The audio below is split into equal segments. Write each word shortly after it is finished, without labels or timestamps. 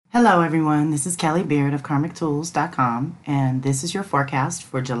Hello, everyone. This is Kelly Beard of KarmicTools.com, and this is your forecast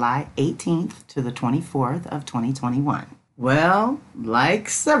for July 18th to the 24th of 2021. Well, like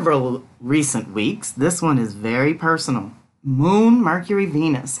several recent weeks, this one is very personal. Moon, Mercury,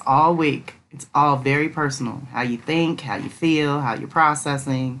 Venus, all week. It's all very personal. How you think, how you feel, how you're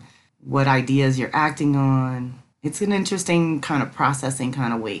processing, what ideas you're acting on. It's an interesting kind of processing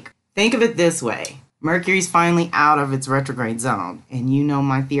kind of week. Think of it this way. Mercury's finally out of its retrograde zone, and you know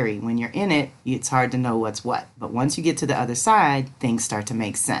my theory. When you're in it, it's hard to know what's what. But once you get to the other side, things start to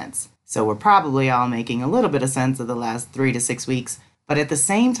make sense. So we're probably all making a little bit of sense of the last 3 to 6 weeks. But at the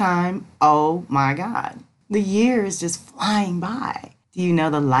same time, oh my God, the year is just flying by. Do you know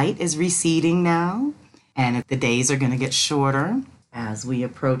the light is receding now? And the days are going to get shorter as we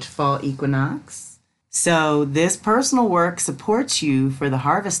approach fall equinox. So this personal work supports you for the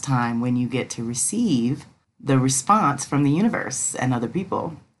harvest time when you get to receive the response from the universe and other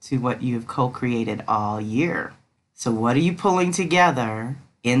people to what you've co-created all year. So what are you pulling together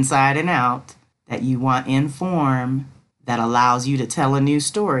inside and out that you want in form that allows you to tell a new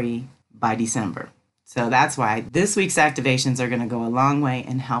story by December? So that's why this week's activations are going to go a long way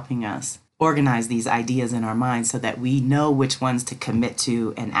in helping us organize these ideas in our minds so that we know which ones to commit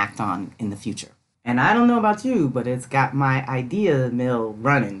to and act on in the future. And I don't know about you, but it's got my idea mill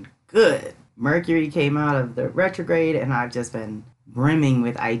running good. Mercury came out of the retrograde, and I've just been brimming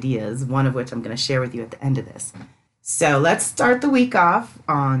with ideas, one of which I'm going to share with you at the end of this. So let's start the week off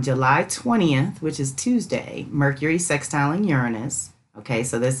on July 20th, which is Tuesday. Mercury sextiling Uranus. Okay,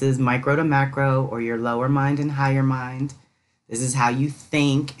 so this is micro to macro, or your lower mind and higher mind. This is how you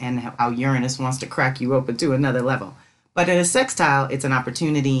think and how Uranus wants to crack you open to another level. But in a sextile, it's an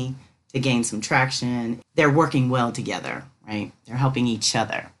opportunity to gain some traction. They're working well together, right? They're helping each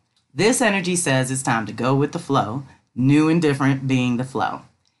other. This energy says it's time to go with the flow, new and different being the flow.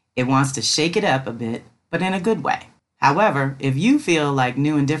 It wants to shake it up a bit, but in a good way. However, if you feel like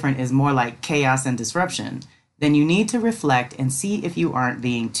new and different is more like chaos and disruption, then you need to reflect and see if you aren't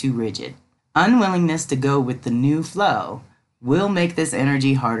being too rigid. Unwillingness to go with the new flow will make this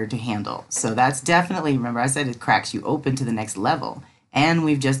energy harder to handle. So that's definitely, remember I said it cracks you open to the next level. And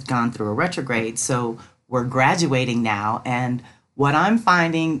we've just gone through a retrograde, so we're graduating now. And what I'm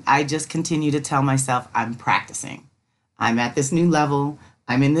finding, I just continue to tell myself I'm practicing. I'm at this new level.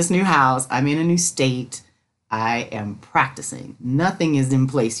 I'm in this new house. I'm in a new state. I am practicing. Nothing is in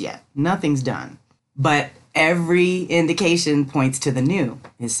place yet. Nothing's done. But every indication points to the new.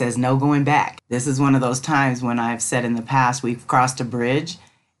 It says no going back. This is one of those times when I've said in the past we've crossed a bridge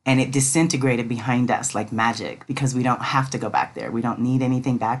and it disintegrated behind us like magic because we don't have to go back there. We don't need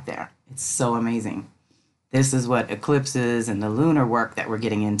anything back there. It's so amazing. This is what eclipses and the lunar work that we're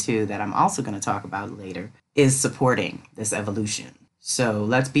getting into that I'm also going to talk about later is supporting this evolution. So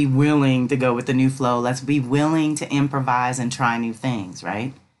let's be willing to go with the new flow. Let's be willing to improvise and try new things,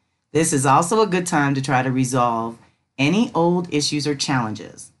 right? This is also a good time to try to resolve any old issues or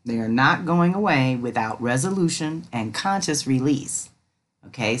challenges. They are not going away without resolution and conscious release.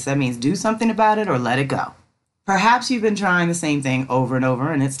 Okay, so that means do something about it or let it go. Perhaps you've been trying the same thing over and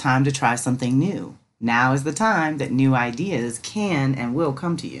over and it's time to try something new. Now is the time that new ideas can and will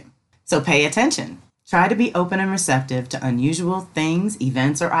come to you. So pay attention. Try to be open and receptive to unusual things,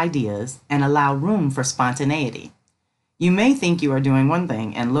 events, or ideas and allow room for spontaneity. You may think you are doing one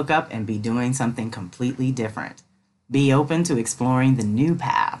thing and look up and be doing something completely different. Be open to exploring the new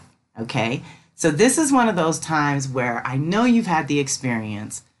path, okay? So this is one of those times where I know you've had the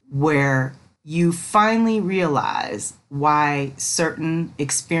experience where you finally realize why certain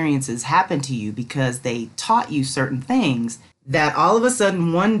experiences happen to you because they taught you certain things that all of a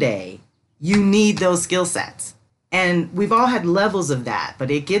sudden one day you need those skill sets. And we've all had levels of that, but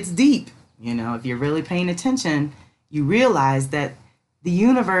it gets deep. You know, if you're really paying attention, you realize that the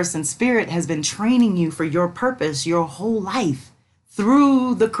universe and spirit has been training you for your purpose your whole life,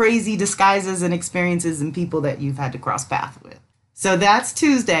 through the crazy disguises and experiences and people that you've had to cross paths with. So that's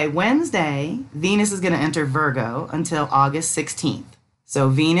Tuesday. Wednesday, Venus is going to enter Virgo until August 16th. So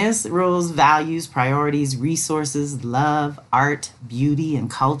Venus rules values, priorities, resources, love, art, beauty,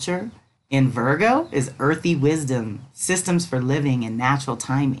 and culture. In Virgo is earthy wisdom, systems for living, and natural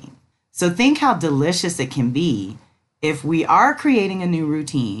timing. So think how delicious it can be if we are creating a new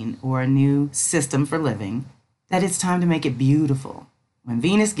routine or a new system for living, that it's time to make it beautiful. When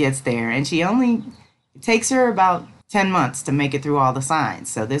Venus gets there, and it takes her about 10 months to make it through all the signs.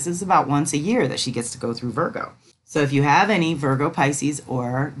 So this is about once a year that she gets to go through Virgo. So if you have any Virgo, Pisces,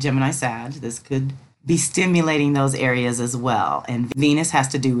 or Gemini, Sag, this could be stimulating those areas as well. And Venus has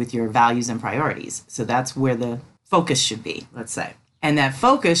to do with your values and priorities. So that's where the focus should be, let's say. And that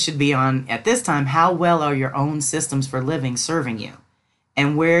focus should be on, at this time, how well are your own systems for living serving you?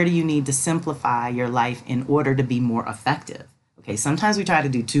 And where do you need to simplify your life in order to be more effective? Okay, sometimes we try to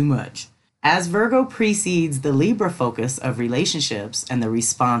do too much. As Virgo precedes the Libra focus of relationships and the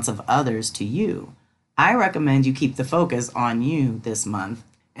response of others to you, I recommend you keep the focus on you this month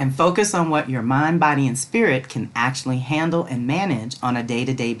and focus on what your mind, body, and spirit can actually handle and manage on a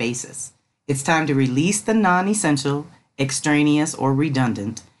day-to-day basis. It's time to release the non-essential, extraneous, or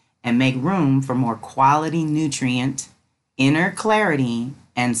redundant and make room for more quality nutrient, inner clarity,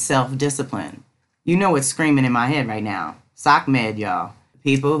 and self-discipline. You know what's screaming in my head right now. Sock med, y'all.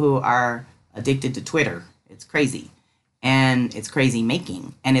 People who are addicted to Twitter. It's crazy. And it's crazy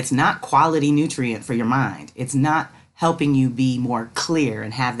making. And it's not quality nutrient for your mind. It's not helping you be more clear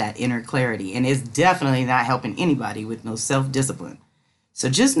and have that inner clarity. And it's definitely not helping anybody with no self-discipline. So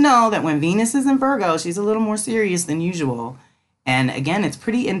just know that when Venus is in Virgo, she's a little more serious than usual. And again, it's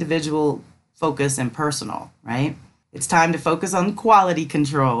pretty individual focus and personal, right? It's time to focus on quality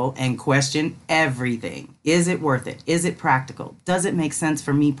control and question everything. Is it worth it? Is it practical? Does it make sense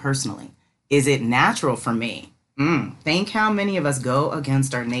for me personally? Is it natural for me? Think how many of us go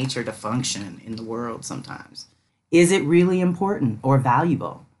against our nature to function in the world sometimes. Is it really important or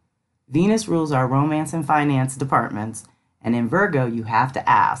valuable? Venus rules our romance and finance departments, and in Virgo, you have to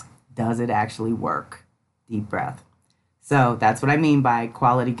ask, does it actually work? Deep breath. So that's what I mean by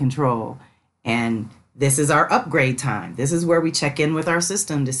quality control. And this is our upgrade time. This is where we check in with our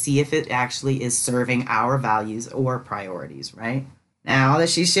system to see if it actually is serving our values or priorities, right? Now that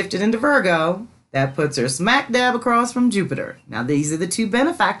she's shifted into Virgo, that puts her smack dab across from Jupiter. Now, these are the two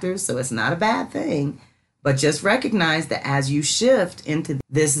benefactors, so it's not a bad thing. But just recognize that as you shift into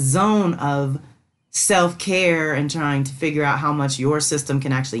this zone of self-care and trying to figure out how much your system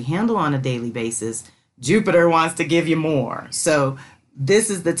can actually handle on a daily basis, Jupiter wants to give you more. So this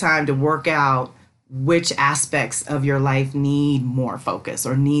is the time to work out which aspects of your life need more focus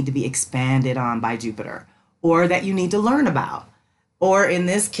or need to be expanded on by Jupiter, or that you need to learn about. Or in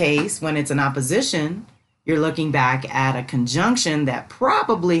this case, when it's an opposition, you're looking back at a conjunction that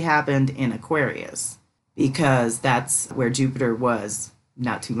probably happened in Aquarius, because that's where Jupiter was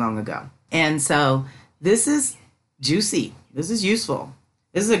not too long ago. And so this is juicy. This is useful.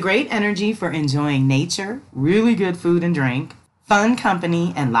 This is a great energy for enjoying nature, really good food and drink, fun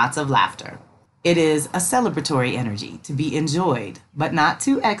company, and lots of laughter. It is a celebratory energy to be enjoyed, but not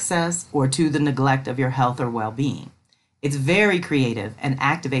to excess or to the neglect of your health or well-being. It's very creative and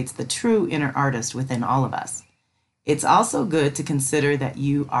activates the true inner artist within all of us. It's also good to consider that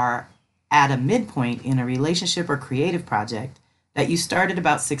you are at a midpoint in a relationship or creative project that you started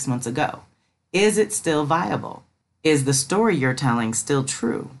about 6 months ago. Is it still viable? Is the story you're telling still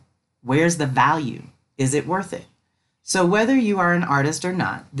true? Where's the value? Is it worth it? So whether you are an artist or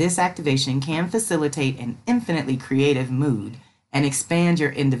not, this activation can facilitate an infinitely creative mood and expand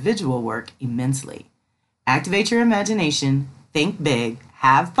your individual work immensely. Activate your imagination, think big,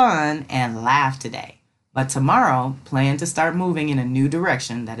 have fun, and laugh today. But tomorrow, plan to start moving in a new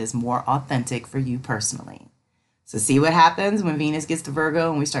direction that is more authentic for you personally. So see what happens when Venus gets to Virgo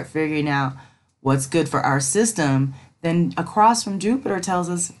and we start figuring out what's good for our system. Then across from Jupiter tells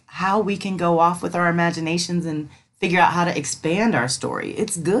us how we can go off with our imaginations and figure out how to expand our story.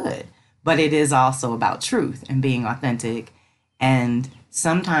 It's good, but it is also about truth and being authentic. And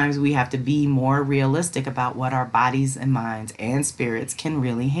sometimes we have to be more realistic about what our bodies and minds and spirits can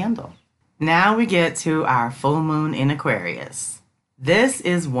really handle. Now we get to our full moon in Aquarius. This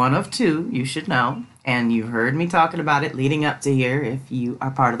is one of two, you should know, and you've heard me talking about it leading up to here if you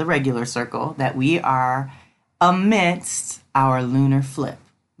are part of the regular circle, that we are amidst our lunar flip,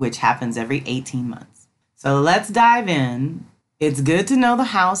 which happens every 18 months. So let's dive in. It's good to know the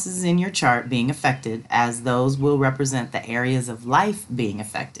houses in your chart being affected, as those will represent the areas of life being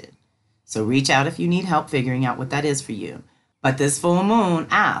affected. So reach out if you need help figuring out what that is for you. But this full moon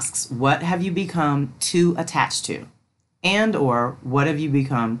asks, what have you become too attached to? And or what have you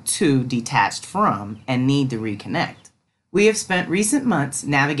become too detached from and need to reconnect? We have spent recent months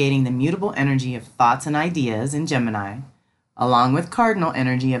navigating the mutable energy of thoughts and ideas in Gemini, along with cardinal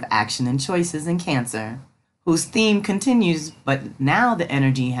energy of action and choices in Cancer, whose theme continues, but now the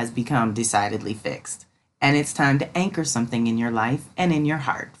energy has become decidedly fixed. And it's time to anchor something in your life and in your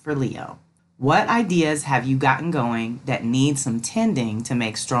heart for Leo. What ideas have you gotten going that need some tending to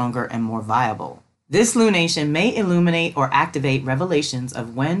make stronger and more viable? This lunation may illuminate or activate revelations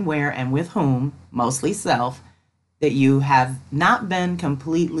of when, where, and with whom, mostly self, that you have not been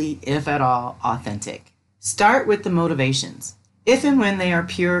completely, if at all, authentic. Start with the motivations. If and when they are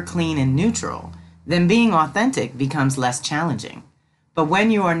pure, clean, and neutral, then being authentic becomes less challenging. But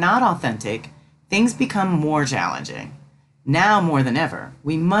when you are not authentic, things become more challenging. Now more than ever,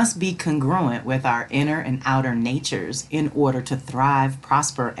 we must be congruent with our inner and outer natures in order to thrive,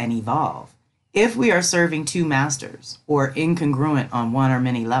 prosper, and evolve. If we are serving two masters or incongruent on one or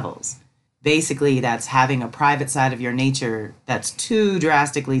many levels, basically that's having a private side of your nature that's too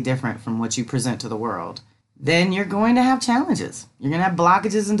drastically different from what you present to the world, then you're going to have challenges. You're going to have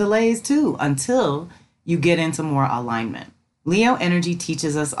blockages and delays too until you get into more alignment. Leo energy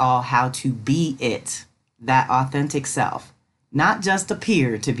teaches us all how to be it, that authentic self, not just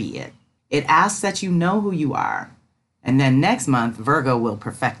appear to be it. It asks that you know who you are, and then next month, Virgo will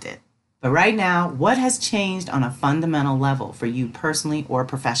perfect it. But right now, what has changed on a fundamental level for you personally or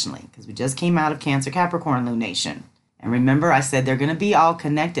professionally? Because we just came out of Cancer Capricorn lunation. And remember, I said they're going to be all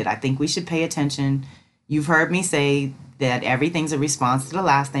connected. I think we should pay attention. You've heard me say that everything's a response to the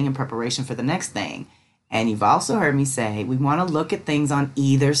last thing in preparation for the next thing. And you've also heard me say we want to look at things on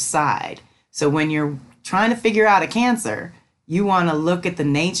either side. So when you're trying to figure out a Cancer, you want to look at the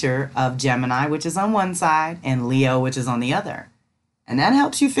nature of Gemini, which is on one side, and Leo, which is on the other. And that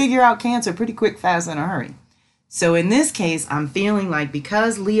helps you figure out Cancer pretty quick, fast, in a hurry. So in this case, I'm feeling like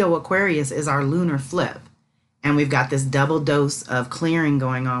because Leo Aquarius is our lunar flip, and we've got this double dose of clearing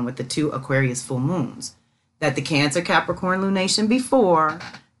going on with the two Aquarius full moons, that the Cancer Capricorn lunation before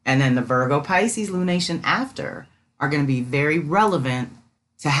and then the Virgo Pisces lunation after are going to be very relevant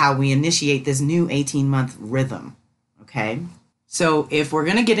to how we initiate this new 18-month rhythm, okay? So if we're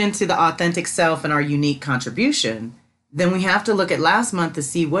going to get into the authentic self and our unique contribution, then we have to look at last month to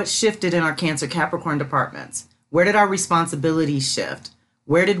see what shifted in our Cancer Capricorn departments. Where did our responsibilities shift?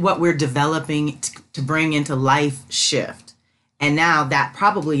 Where did what we're developing to bring into life shift? And now that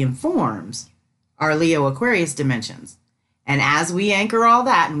probably informs our Leo Aquarius dimensions. And as we anchor all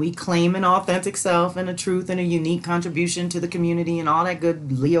that and we claim an authentic self and a truth and a unique contribution to the community and all that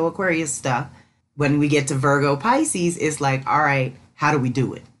good Leo Aquarius stuff, when we get to Virgo Pisces, it's like, all right, how do we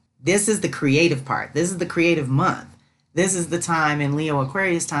do it? This is the creative part. This is the creative month. This is the time in Leo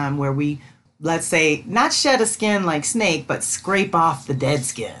Aquarius time where we, let's say, not shed a skin like snake, but scrape off the dead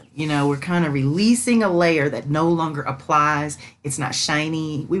skin. You know, we're kind of releasing a layer that no longer applies. It's not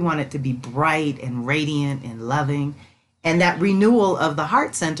shiny. We want it to be bright and radiant and loving. And that renewal of the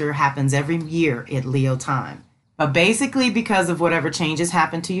heart center happens every year at Leo time. But basically, because of whatever changes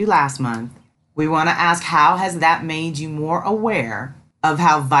happened to you last month, we want to ask, how has that made you more aware of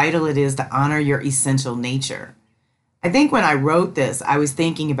how vital it is to honor your essential nature? I think when I wrote this, I was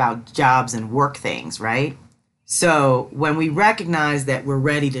thinking about jobs and work things, right? So when we recognize that we're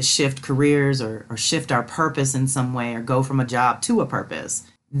ready to shift careers or shift our purpose in some way or go from a job to a purpose,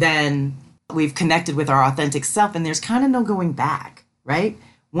 then we've connected with our authentic self and there's kind of no going back, right?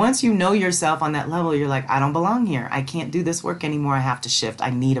 Once you know yourself on that level, you're like, I don't belong here. I can't do this work anymore. I have to shift. I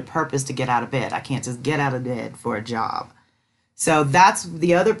need a purpose to get out of bed. I can't just get out of bed for a job. So that's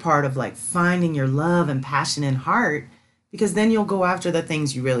the other part of like finding your love and passion and heart, because then you'll go after the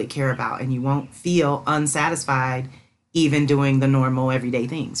things you really care about and you won't feel unsatisfied even doing the normal everyday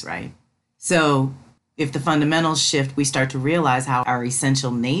things, right? So if the fundamentals shift, we start to realize how our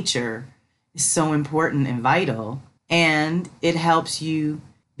essential nature is so important and vital, and it helps you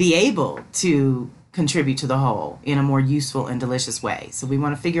be able to contribute to the whole in a more useful and delicious way. So we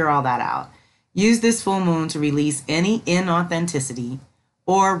want to figure all that out. Use this full moon to release any inauthenticity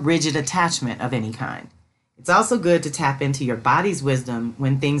or rigid attachment of any kind. It's also good to tap into your body's wisdom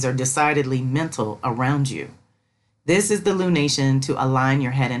when things are decidedly mental around you. This is the lunation to align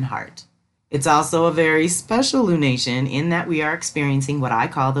your head and heart. It's also a very special lunation in that we are experiencing what I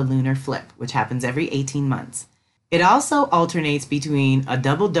call the lunar flip, which happens every 18 months. It also alternates between a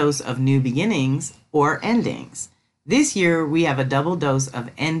double dose of new beginnings or endings. This year, we have a double dose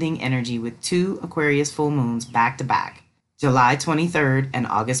of ending energy with two Aquarius full moons back to back, July 23rd and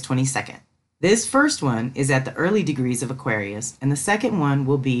August 22nd. This first one is at the early degrees of Aquarius, and the second one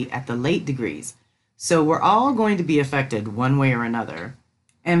will be at the late degrees. So we're all going to be affected one way or another,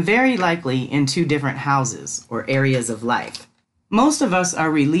 and very likely in two different houses or areas of life. Most of us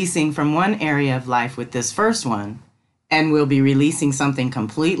are releasing from one area of life with this first one, and we'll be releasing something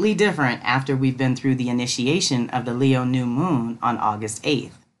completely different after we've been through the initiation of the Leo new moon on August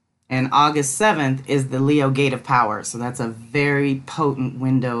 8th. And August 7th is the Leo gate of power, so that's a very potent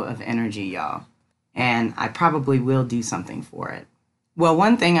window of energy, y'all. And I probably will do something for it. Well,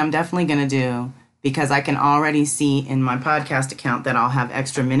 one thing I'm definitely going to do, because I can already see in my podcast account that I'll have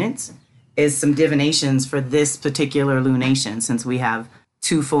extra minutes, is some divinations for this particular lunation, since we have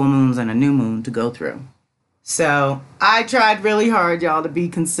two full moons and a new moon to go through. So I tried really hard, y'all, to be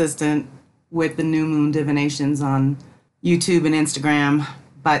consistent with the new moon divinations on YouTube and Instagram.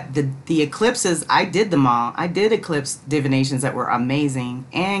 But the eclipses, I did them all. I did eclipse divinations that were amazing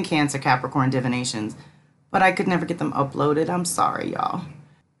and Cancer Capricorn divinations, but I could never get them uploaded. I'm sorry, y'all.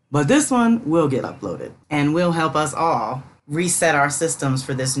 But this one will get uploaded and will help us all reset our systems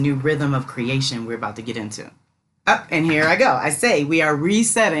for this new rhythm of creation we're about to get into. And here I go. I say we are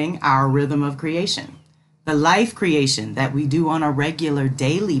resetting our rhythm of creation, the life creation that we do on a regular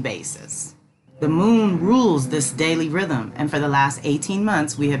daily basis. The moon rules this daily rhythm, and for the last 18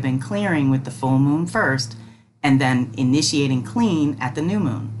 months, we have been clearing with the full moon first and then initiating clean at the new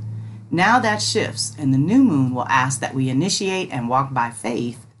moon. Now that shifts, and the new moon will ask that we initiate and walk by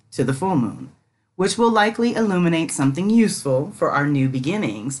faith to the full moon, which will likely illuminate something useful for our new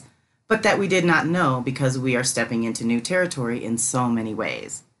beginnings, but that we did not know because we are stepping into new territory in so many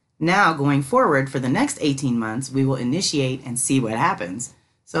ways. Now, going forward for the next 18 months, we will initiate and see what happens.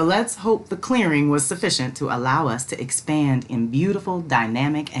 So let's hope the clearing was sufficient to allow us to expand in beautiful,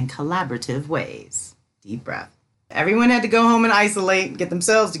 dynamic, and collaborative ways. Deep breath. Everyone had to go home and isolate, get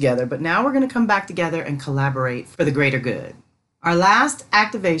themselves together, but now we're going to come back together and collaborate for the greater good. Our last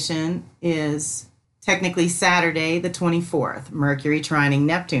activation is technically Saturday, the 24th, Mercury trining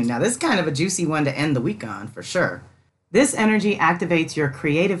Neptune. Now, this is kind of a juicy one to end the week on, for sure. This energy activates your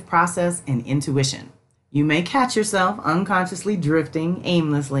creative process and intuition. You may catch yourself unconsciously drifting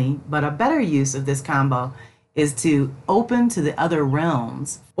aimlessly, but a better use of this combo is to open to the other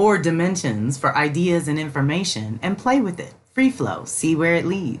realms or dimensions for ideas and information and play with it. Free flow, see where it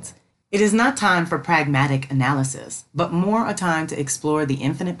leads. It is not time for pragmatic analysis, but more a time to explore the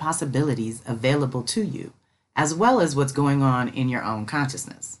infinite possibilities available to you, as well as what's going on in your own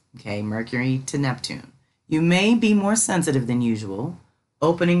consciousness. Okay, Mercury to Neptune. You may be more sensitive than usual,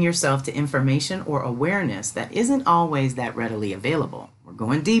 opening yourself to information or awareness that isn't always that readily available. We're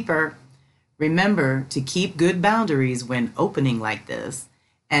going deeper. Remember to keep good boundaries when opening like this.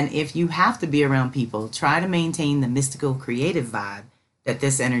 And if you have to be around people, try to maintain the mystical creative vibe that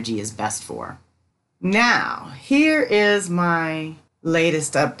this energy is best for. Now, here is my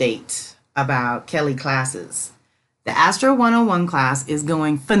latest update about Kelly classes. The Astro 101 class is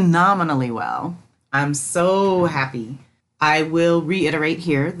going phenomenally well. I'm so happy. I will reiterate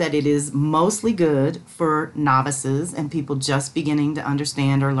here that it is mostly good for novices and people just beginning to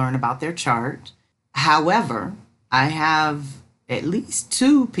understand or learn about their chart. However, I have at least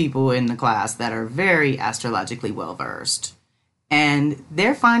 2 people in the class that are very astrologically well versed, and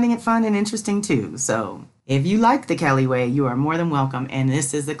they're finding it fun and interesting too. So if you like the Kelly way, you are more than welcome, and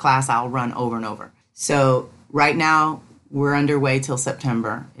this is the class I'll run over and over. So right now, we're underway till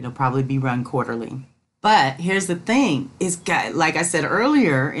September. It'll probably be run quarterly. But here's the thing, it's got, like I said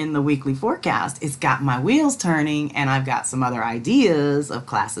earlier in the weekly forecast, it's got my wheels turning and I've got some other ideas of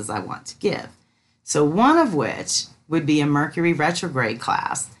classes I want to give. So one of which would be a Mercury retrograde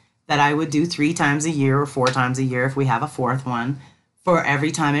class that I would do 3 times a year or 4 times a year if we have a 4th one for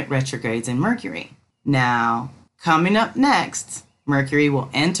every time it retrogrades in Mercury. Now, coming up next, Mercury will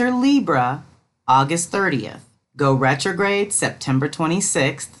enter Libra August 30th, go retrograde September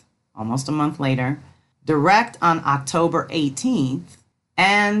 26th, almost a month later, direct on October 18th,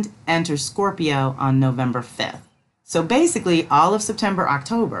 and enter Scorpio on November 5th. So basically, all of September,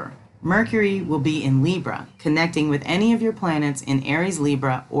 October, Mercury will be in Libra, connecting with any of your planets in Aries,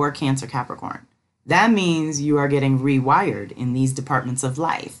 Libra, or Cancer, Capricorn. That means you are getting rewired in these departments of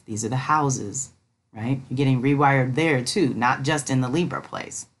life. These are the houses, right? You're getting rewired there too, not just in the Libra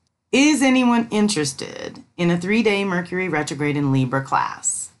place. Is anyone interested in a 3-day Mercury retrograde in Libra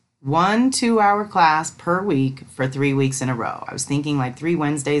class? 1 2-hour class per week for 3 weeks in a row. I was thinking like 3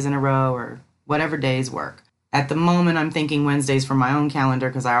 Wednesdays in a row or whatever days work. At the moment, I'm thinking Wednesdays for my own calendar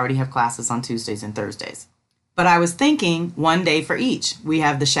because I already have classes on Tuesdays and Thursdays. But I was thinking 1 day for each. We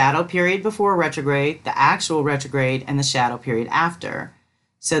have the shadow period before retrograde, the actual retrograde, and the shadow period after,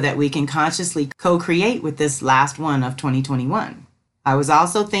 so that we can consciously co-create with this last one of 2021. I was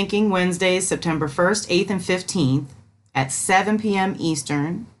also thinking Wednesdays, September 1st, 8th, and 15th at 7 p.m.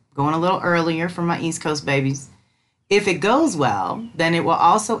 Eastern, going a little earlier for my East Coast babies. If it goes well, then it will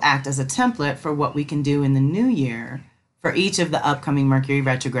also act as a template for what we can do in the new year for each of the upcoming Mercury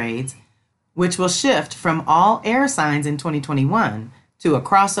retrogrades, which will shift from all air signs in 2021 to a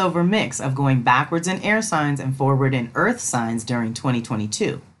crossover mix of going backwards in air signs and forward in earth signs during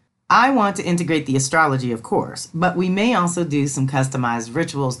 2022. I want to integrate the astrology, of course, but we may also do some customized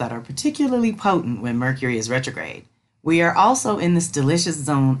rituals that are particularly potent when Mercury is retrograde. We are also in this delicious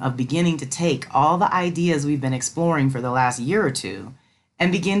zone of beginning to take all the ideas we've been exploring for the last year or 2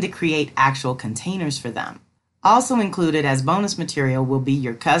 and begin to create actual containers for them. Also included as bonus material will be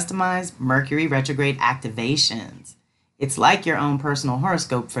your customized Mercury retrograde activations. It's like your own personal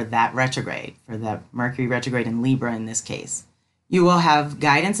horoscope for that retrograde, for the Mercury retrograde in Libra in this case. You will have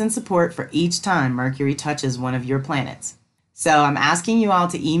guidance and support for each time Mercury touches one of your planets. So I'm asking you all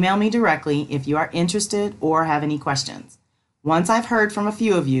to email me directly if you are interested or have any questions. Once I've heard from a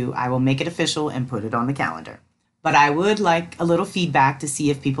few of you, I will make it official and put it on the calendar. But I would like a little feedback to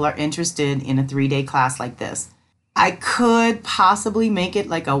see if people are interested in a 3-day class like this. I could possibly make it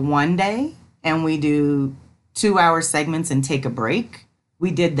like a 1-day and we do 2-hour segments and take a break.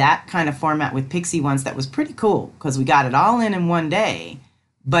 We did that kind of format with Pixie once that was pretty cool because we got it all in 1 day,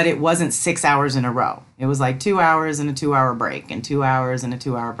 but it wasn't 6 hours in a row. It was like 2 hours and a 2-hour break and 2 hours and a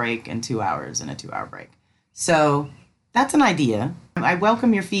 2-hour break and 2 hours and a 2-hour break. So that's an idea. I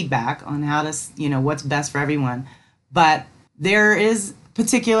welcome your feedback on how to, what's best for everyone. But there is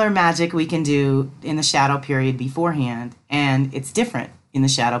particular magic we can do in the shadow period beforehand, and it's different in the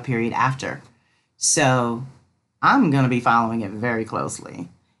shadow period after. So I'm going to be following it very closely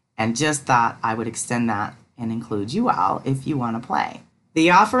and just thought I would extend that and include you all if you want to play.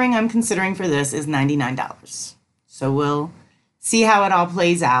 The offering I'm considering for this is $99. So we'll see how it all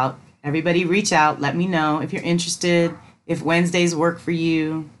plays out. Everybody reach out. Let me know if you're interested, if Wednesdays work for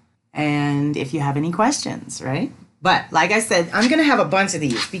you, and if you have any questions, right? But like I said, I'm going to have a bunch of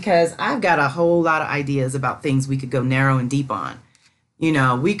these because I've got a whole lot of ideas about things we could go narrow and deep on.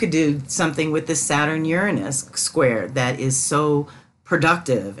 We could do something with this Saturn-Uranus square that is so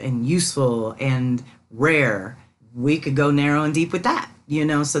productive and useful and rare. We could go narrow and deep with that,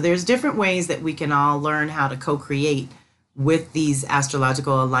 So there's different ways that we can all learn how to co-create with these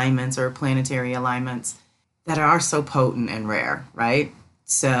astrological alignments or planetary alignments that are so potent and rare, right?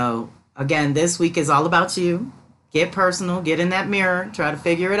 So again, this week is all about you. Get personal, get in that mirror, try to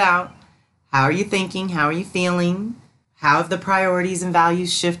figure it out. How are you thinking? How are you feeling? How have the priorities and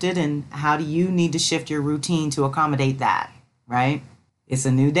values shifted, and how do you need to shift your routine to accommodate that, right? It's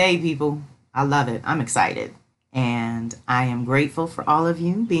a new day, people. I love it. I'm excited. And I am grateful for all of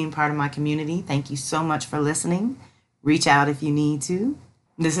you being part of my community. Thank you so much for listening. Reach out if you need to.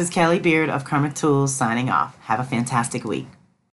 This is Kelly Beard of Karmic Tools signing off. Have a fantastic week.